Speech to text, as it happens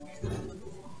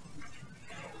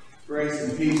Grace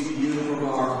and peace to you from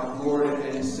our Lord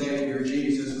and Savior,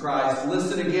 Jesus Christ.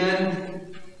 Listen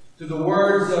again to the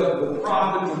words of the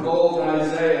prophet of old,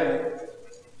 Isaiah.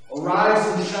 Arise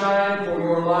and shine, for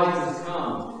your light has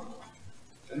come,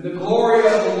 and the glory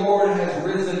of the Lord has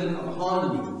risen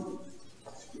upon you.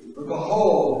 For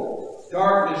behold,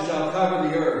 darkness shall cover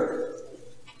the earth,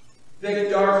 thick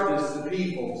darkness the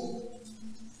peoples.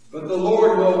 But the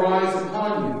Lord will rise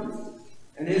upon you,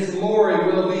 and his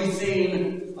glory will be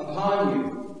seen upon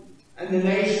you. And the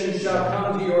nations shall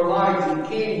come to your light, and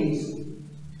kings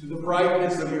to the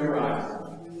brightness of your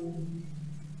rising.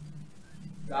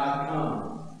 God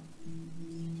comes.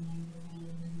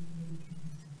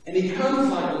 And he comes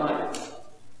like light.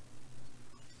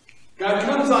 God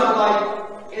comes like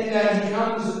light in that he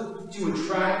comes to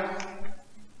attract,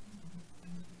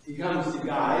 he comes to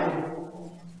guide,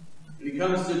 and he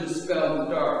comes to dispel the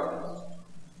darkness.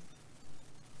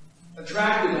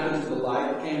 Attracted unto the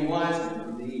light came wise men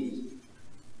from the east.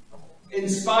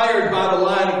 Inspired by the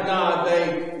light of God,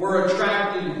 they were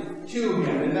attracted to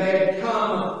him, and they had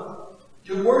come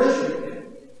to worship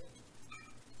him.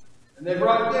 And they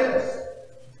brought gifts.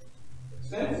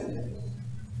 Expensive.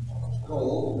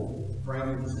 Gold,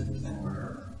 frankincense, and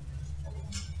myrrh.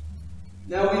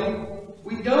 Now,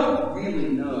 we don't really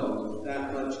know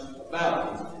that much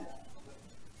about these men.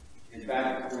 In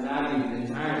fact, we're not even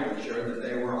entirely sure that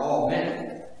they were all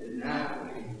men. Didn't have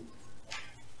to be.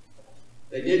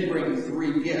 They did bring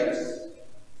 3 gifts,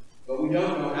 but we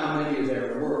don't know how many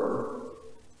there were.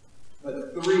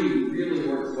 But 3 really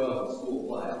works well in school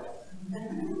play.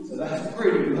 So that's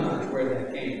pretty much where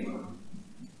that came from.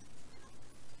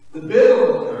 The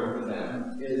biblical term for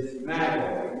them is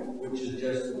magi, which is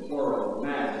just the plural of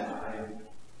magi,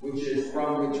 which is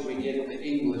from which we get the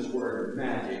English word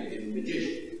magic and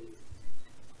magician.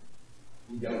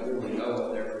 We don't really know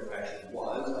what their profession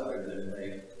was, other than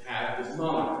they have this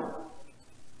moniker.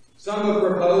 Some have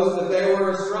proposed that they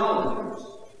were astrologers,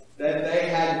 that they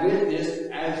had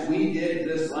witnessed, as we did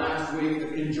this last week, the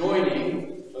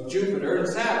conjoining of Jupiter and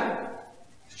Saturn.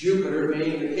 Jupiter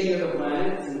being the king of the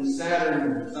planets, and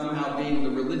Saturn somehow being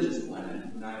the religious planet.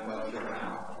 I'm not quite sure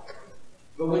how.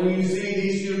 But when you see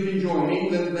these two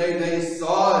conjoining, they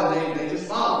saw and they just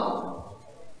followed.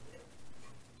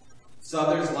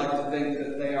 Others like to think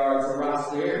that they are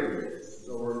Zoroastrians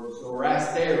or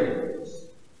Zoroastrians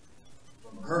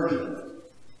from Persia.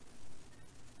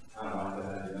 I don't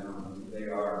know that they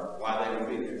are, why they would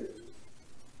be there.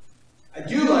 I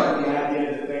do like the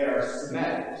idea that they are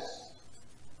Semitics.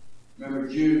 Remember,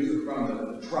 Jews are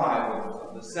from the tribe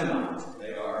of the Semites.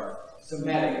 They are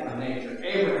Semitic by nature.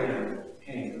 Abraham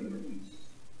came from the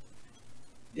east.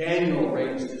 Daniel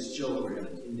raised his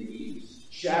children in the east.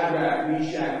 Shadrach,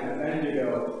 Meshach, and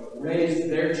Abednego raised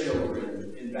their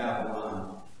children in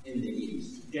Babylon in the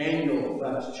east. Daniel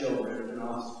left children and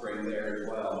offspring there as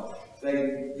well.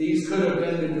 These could have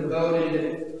been the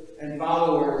devoted and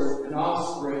followers and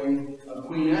offspring of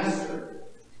Queen Esther.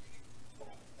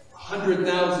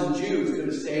 100,000 Jews could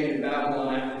have stayed in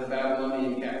Babylon after the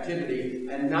Babylonian captivity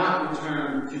and not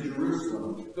returned to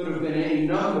Jerusalem. Could have been any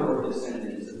number of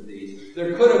descendants of these.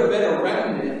 There could have been a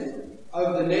remnant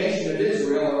of the nation of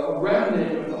Israel, a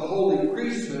remnant of the holy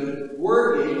priesthood,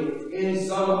 working in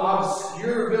some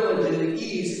obscure village in the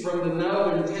east from the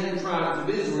northern 10 tribes of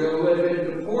Israel who had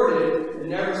been deported and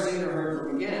never seen or heard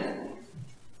from again.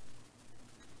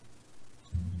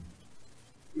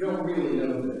 We don't really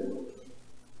know them.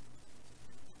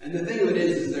 And the thing of it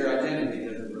is their identity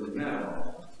doesn't really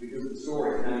matter, because the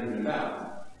story is not even about them.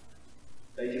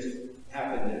 They just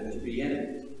happen to be in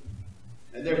it.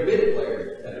 And they're bit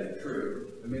players, to tell you the truth.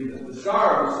 I mean, the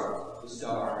star of the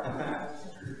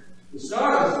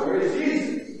story is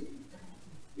Jesus.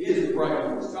 He is the bright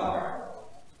morning star.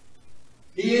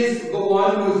 He is the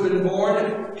one who has been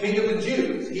born King of the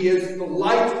Jews. He is the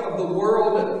light of the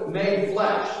world made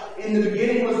flesh. In the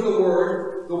beginning was the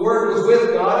Word was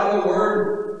with God, and the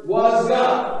Word was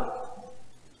God.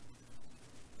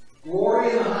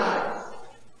 Glory in the highest.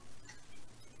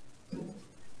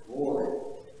 Glory.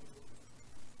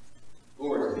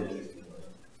 Glory is an interesting word.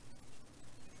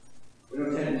 We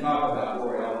don't tend to talk about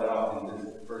glory all that often because,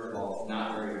 first of all, it's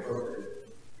not very appropriate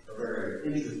or very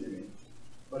interesting.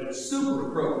 But it's super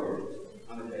appropriate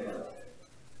on a day like that.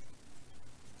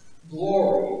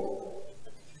 Glory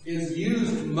is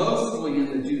used mostly in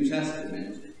the New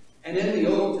Testament and in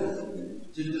the Old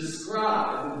Testament to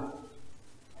describe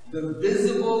the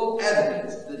visible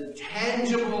evidence, the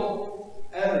tangible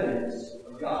evidence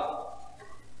of God.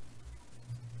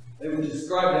 They would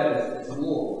describe that as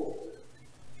glory.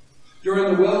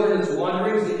 During the wilderness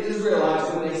wanderings, the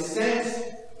Israelites, when they sensed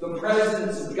the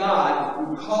presence of God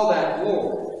would call that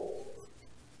glory.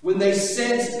 When they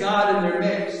sensed God in their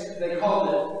midst, they called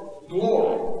it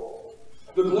glory.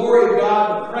 The glory of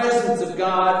God, the presence of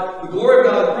God, the glory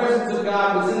of God, the presence of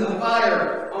God was in the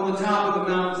fire on the top of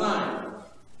the Mount Zion.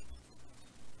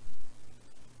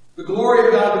 The glory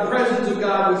of God, the presence of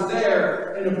God was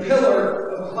there in a pillar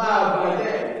of cloud by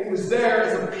day. It was there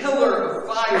as a pillar of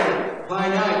fire by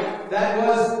night. That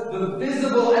was the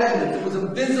visible evidence. It was a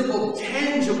visible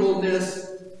tangibleness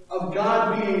of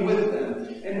God being with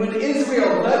them. And when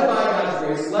Israel, led by God's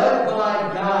grace, led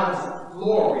by God's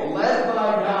glory, led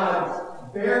by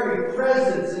God's very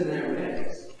presence in their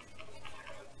midst,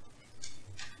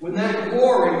 when that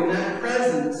glory, when that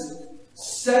presence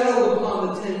settled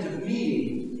upon the tent of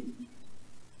meeting,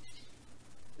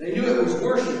 they knew it was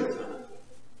worship time.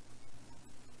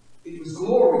 It was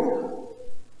glory time.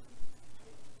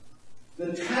 The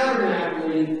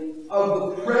tabernacling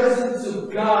of the presence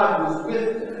of God was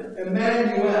with them,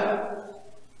 Emmanuel.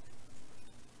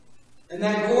 And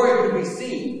that glory could be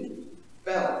seen,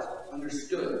 felt,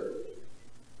 understood.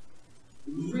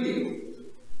 It was real.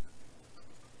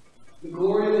 The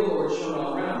glory of the Lord shone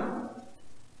all around them.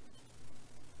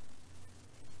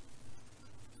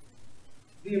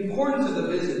 The importance of the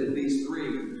visit of these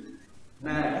three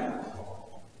magi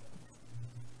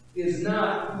is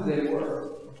not who they were.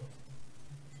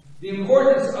 The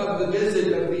importance of the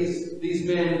visit of these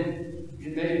men,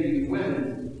 and maybe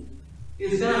women,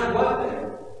 is not what they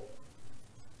were.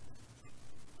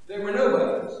 They were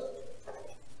nobodies.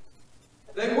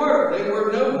 They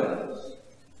were nobodies.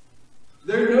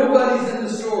 They're nobodies in the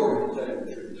story, to tell you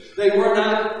the truth. They were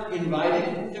not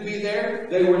invited to be there.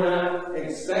 They were not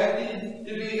expected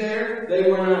to be there. They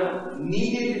were not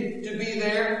needed to be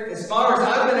there. As far as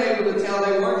I've been able to tell,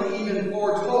 they weren't even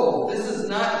foretold. This is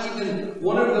not even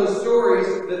one of those stories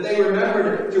that they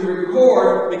remembered to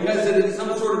record because it is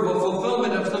some sort of a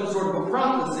fulfillment of some sort of a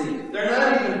prophecy. They're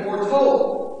not even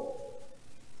foretold.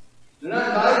 They're not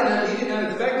invited, not needed, not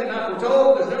expected, not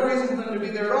foretold. There's no reason for them to be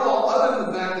there at all, other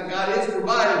than the fact that God is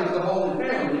providing for the whole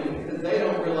family, because they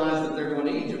don't realize that they're going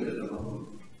to Egypt at the moment.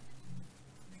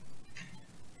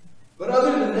 But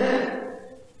other than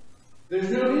that,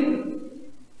 there's no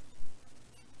need.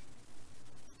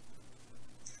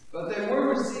 But they were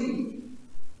received.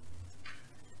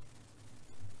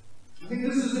 I think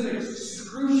this is an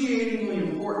excruciatingly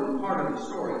important part of the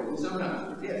story that we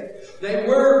sometimes forget. They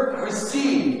were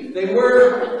received. They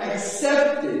were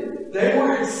accepted. They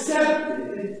were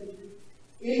accepted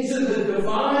into the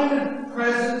divine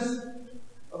presence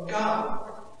of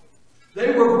God.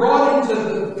 They were brought into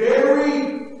the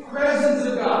very presence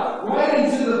of God, right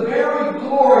into the very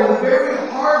glory, the very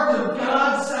heart of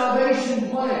God's salvation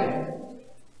plan.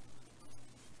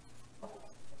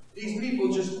 These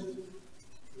people just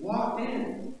walked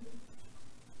in.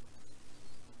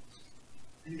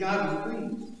 And God was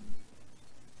pleased.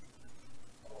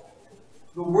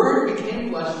 The Word became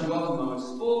flesh and dwelt among us,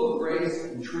 full of grace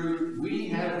and truth. We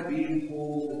have been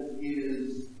told that He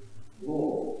is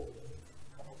Lord.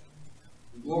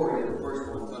 The glory of the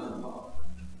firstborn Son of God.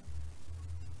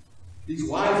 These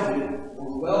wise men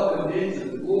were welcomed into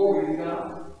the glory of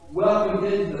God, welcomed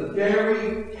into the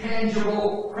very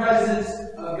tangible presence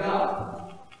of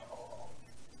God.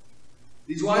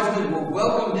 These wise men were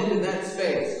welcomed into that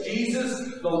space.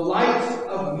 Jesus, the light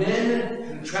of men,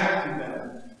 had attracted them.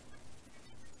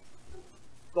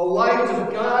 The light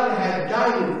of God had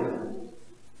guided them.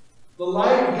 The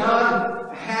light of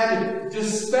God had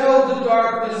dispelled the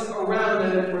darkness around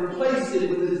them and replaced it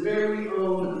with His very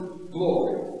own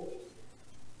glory.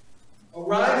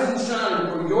 Arise and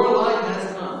shine, for your light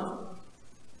has come.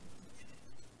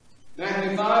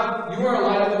 Matthew 5, you are a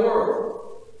light of the world.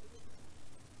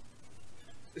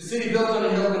 The city built on a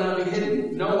hill cannot be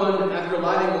hidden. No one, after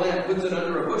lighting a lamp, puts it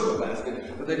under a bushel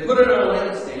basket, but they put it on a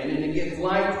lampstand, and it gives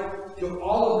light to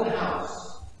all of the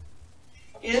house.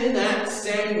 In that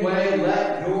same way,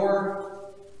 let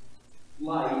your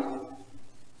light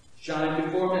shine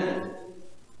before men,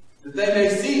 that they may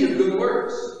see your good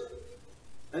works,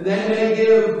 and they may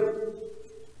give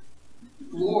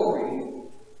glory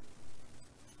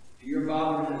to your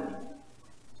Father in heaven.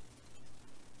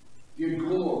 Your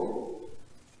glory.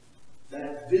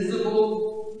 That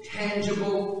visible,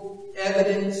 tangible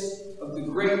evidence of the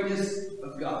greatness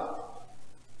of God.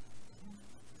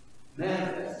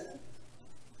 Manifest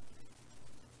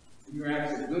in your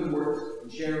acts of good works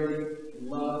and charity and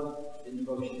love and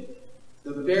devotion.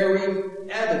 The very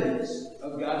evidence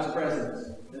of God's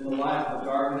presence in the life of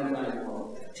dark and night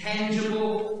world.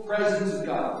 Tangible presence of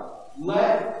God.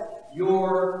 Let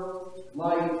your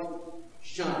light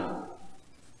shine.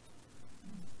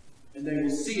 And they will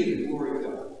see see the glory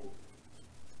of God.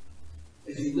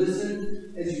 As you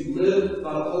listen, as you live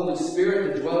by the Holy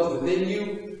Spirit that dwells within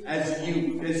you, as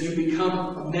you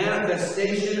become a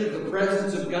manifestation of the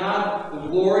presence of God, the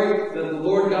glory that the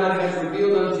Lord God has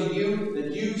revealed unto you,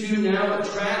 that you too now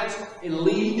attract and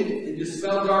lead and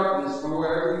dispel darkness from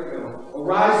wherever you go.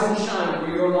 Arise and shine,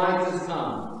 for your light has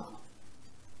come.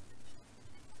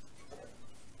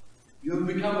 You have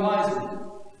become wiser.